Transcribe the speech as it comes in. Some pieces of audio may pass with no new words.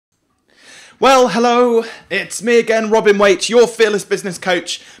Well, hello, it's me again, Robin Waite, your fearless business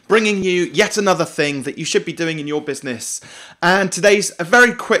coach, bringing you yet another thing that you should be doing in your business. And today's a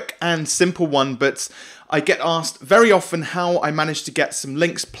very quick and simple one, but I get asked very often how I manage to get some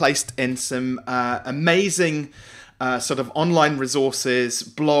links placed in some amazing sort of online resources,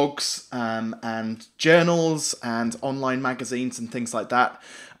 blogs, and journals and online magazines and things like that.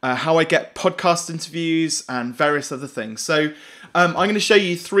 How I get podcast interviews and various other things. So I'm going to show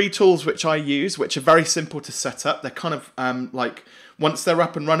you 3 tools which I use, which are very simple to set up. They're kind of like, once they're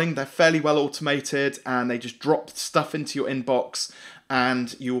up and running, they're fairly well automated and they just drop stuff into your inbox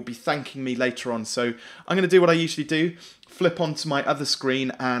and you will be thanking me later on. So I'm going to do what I usually do, flip onto my other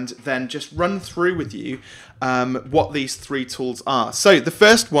screen and then just run through with you what these 3 tools are. So the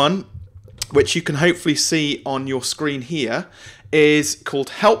first one, which you can hopefully see on your screen here, is called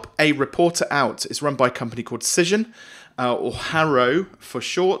Help a Reporter Out. It's run by a company called Cision, or HARO for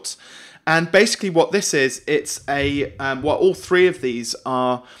short. And basically what this is, it's a, well, all 3 of these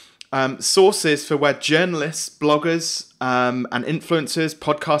are sources for where journalists, bloggers, and influencers,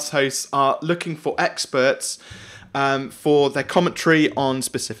 podcast hosts are looking for experts for their commentary on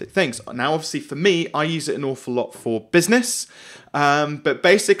specific things. Now, obviously for me, I use it an awful lot for business. But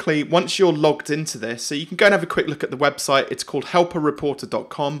basically, once you're logged into this, so you can go and have a quick look at the website. It's called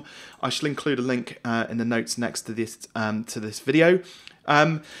Helpareporter.com. I shall include a link in the notes next to this video.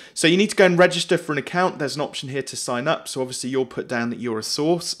 So you need to go and register for an account. There's an option here to sign up. So obviously you'll put down that you're a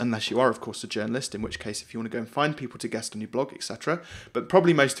source, unless you are, of course, a journalist, in which case if you want to go and find people to guest on your blog, etc. But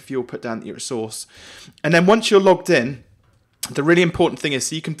probably most of you will put down that you're a source. And then once you're logged in, the really important thing is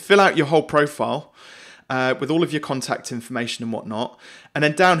so you can fill out your whole profile with all of your contact information and whatnot. And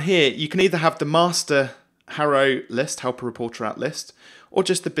then down here, you can either have the master HARO list, Help a Reporter Out list, or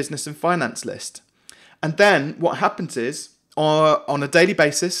just the business and finance list. And then what happens is, on a daily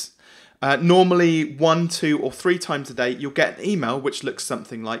basis, normally 1, 2, or 3 times a day, you'll get an email which looks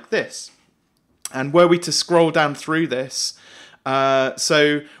something like this. And were we to scroll down through this,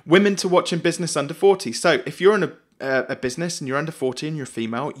 so women to watch in business under 40. So if you're in a business and you're under 40 and you're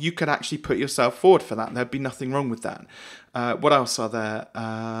female, you could actually put yourself forward for that. There'd be nothing wrong with that. What else are there?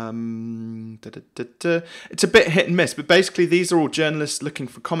 It's a bit hit and miss, but basically these are all journalists looking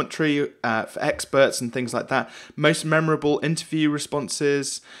for commentary, for experts and things like that. Most memorable interview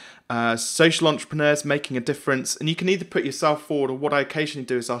responses, social entrepreneurs making a difference. And you can either put yourself forward, or what I occasionally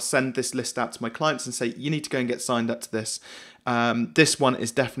do is I'll send this list out to my clients and say, you need to go and get signed up to this. This one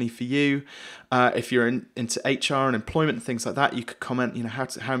is definitely for you. If you're into HR and employment and things like that, you could comment, you know,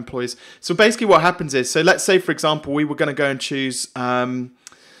 how employees. So basically what happens is, so let's say, for example, we were going to go and choose, what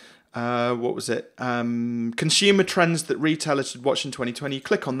was it? Consumer trends that retailers should watch in 2020. You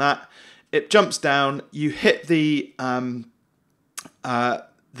click on that, it jumps down, you hit the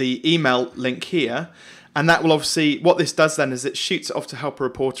email link here. And that will obviously, what this does then is it shoots it off to Help a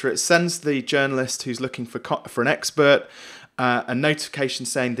Reporter. It sends the journalist who's looking for an expert a notification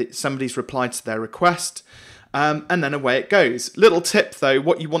saying that somebody's replied to their request, and then away it goes. Little tip though,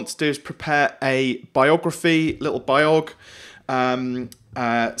 what you want to do is prepare a biography, little biog, a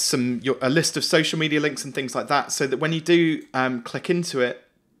list of social media links and things like that, so that when you do click into it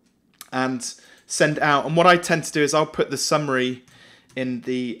and send out, and what I tend to do is I'll put the summary in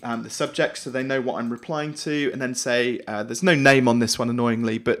the subject so they know what I'm replying to, and then say, there's no name on this one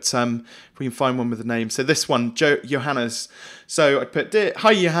annoyingly, but if we can find one with a name. So this one, Johanna's. So I'd put,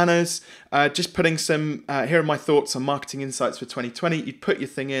 hi Johanna's, just putting some, here are my thoughts on marketing insights for 2020. You'd put your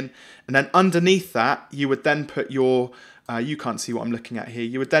thing in, and then underneath that, you would then put your, you can't see what I'm looking at here,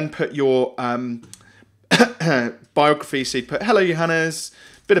 you would then put your biography. So you'd put, hello Johanna's,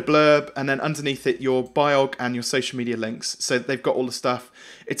 bit of blurb, and then underneath it your biog and your social media links, so they've got all the stuff.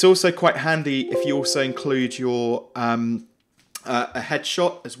 It's also quite handy if you also include your a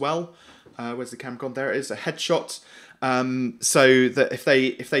headshot as well. Where's the camera gone? There it is, a headshot, so that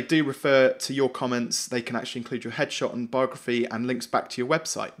if they do refer to your comments, they can actually include your headshot and biography and links back to your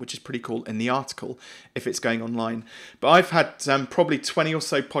website, which is pretty cool in the article if it's going online. But I've had probably 20 or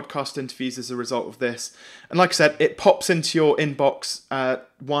so podcast interviews as a result of this, and like I said, it pops into your inbox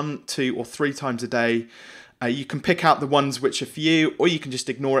 1, 2, or 3 times a day. You can pick out the ones which are for you, or you can just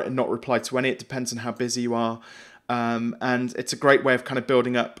ignore it and not reply to any. It depends on how busy you are. And it's a great way of kind of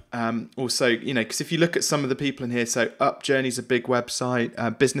building up, also, you know, because if you look at some of the people in here, so UpJourney's a big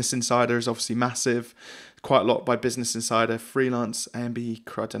website, Business Insider is obviously massive, quite a lot by Business Insider, Freelance, AMB,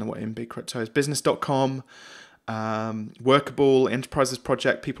 I don't know what AMB Crypto is, Business.com, Workable, Enterprises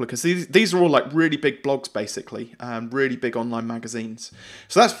Project, people, because these are all like really big blogs basically, really big online magazines.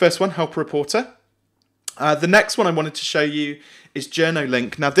 So that's the first one, Help a Reporter. The next one I wanted to show you is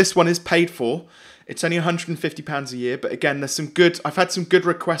JournoLink. Now this one is paid for. It's only £150 a year, but again, I've had some good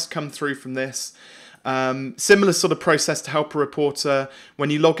requests come through from this. Similar sort of process to Helpareporter. When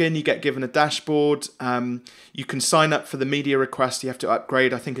you log in, you get given a dashboard. You can sign up for the media request. You have to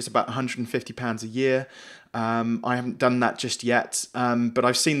upgrade. I think it's about £150 a year. I haven't done that just yet, but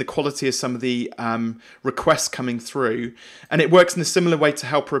I've seen the quality of some of the requests coming through, and it works in a similar way to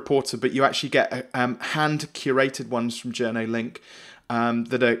Helpareporter, but you actually get hand-curated ones from JournoLink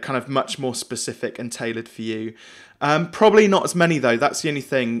that are kind of much more specific and tailored for you. Probably not as many though, that's the only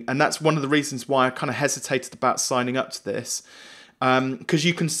thing, and that's one of the reasons why I kind of hesitated about signing up to this, because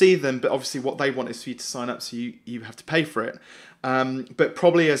you can see them, but obviously what they want is for you to sign up, so you have to pay for it. But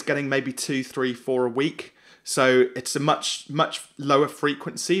probably as getting maybe 2, 3, 4 a week. So it's a much lower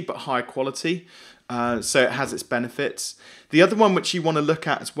frequency but high quality, so it has its benefits. The other one which you want to look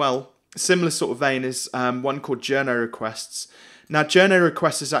at as well, similar sort of vein, is one called JournoRequests. Now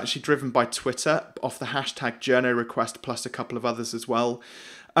JournoRequest is actually driven by Twitter off the hashtag JournoRequest plus a couple of others as well.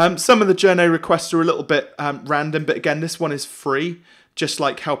 Some of the JournoRequests are a little bit random, but again this one is free. Just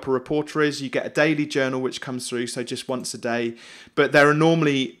like Helpareporter is, you get a daily journal which comes through, so just once a day. But there are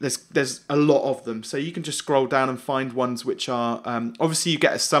normally, there's a lot of them, so you can just scroll down and find ones which are, obviously you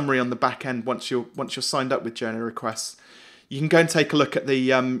get a summary on the back end once you're signed up with JournoRequests. You can go and take a look at the,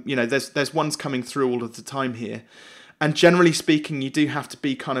 you know, there's ones coming through all of the time here. And generally speaking, you do have to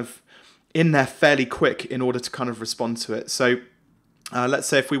be kind of in there fairly quick in order to kind of respond to it. So let's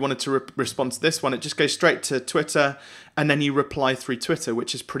say if we wanted to respond to this one, it just goes straight to Twitter, and then you reply through Twitter,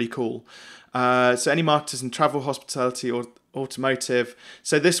 which is pretty cool. So any marketers in travel, hospitality, or automotive.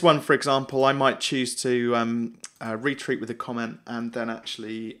 So this one, for example, I might choose to retweet with a comment, and then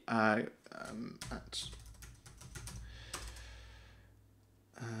actually now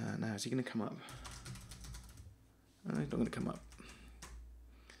is he going to come up? He's not going to come up.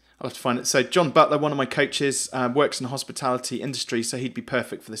 I'll have to find it. So John Butler, one of my coaches, works in the hospitality industry, so he'd be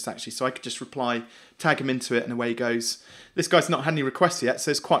perfect for this actually. So I could just reply, tag him into it, and away he goes. This guy's not had any requests yet,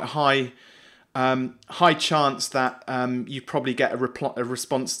 so it's quite a high chance that you probably get a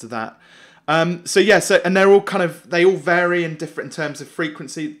response to that. So yeah, and they're all they all vary in terms of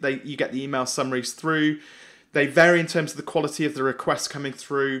frequency. You get the email summaries through. They vary in terms of the quality of the requests coming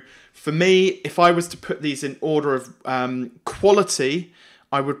through. For me, if I was to put these in order of quality,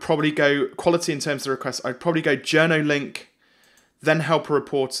 I would probably go quality in terms of the requests. I'd probably go JournoLink, then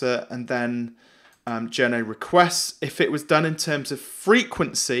Helpareporter, and then JournoRequests. If it was done in terms of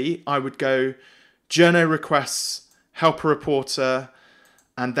frequency, I would go JournoRequests, Helpareporter,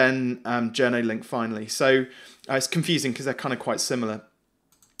 and then JournoLink finally. So it's confusing because they're kind of quite similar.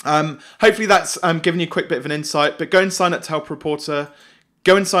 Hopefully that's given you a quick bit of an insight, but go and sign up to Helpareporter.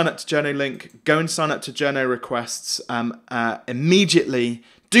 Go and sign up to JournoLink. Go and sign up to JournoRequests immediately.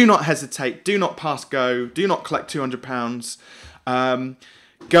 Do not hesitate. Do not pass go. Do not collect £200.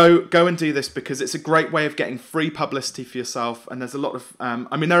 Go and do this because it's a great way of getting free publicity for yourself. And there's a lot of,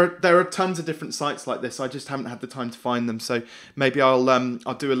 I mean, there are tons of different sites like this. I just haven't had the time to find them. So maybe I'll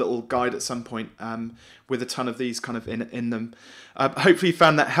do a little guide at some point with a ton of these kind of in them. Hopefully you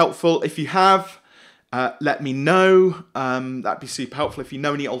found that helpful. If you have, let me know. That'd be super helpful. If you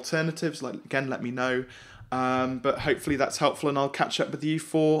know any alternatives, again, let me know. But hopefully that's helpful, and I'll catch up with you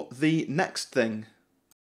for the next thing.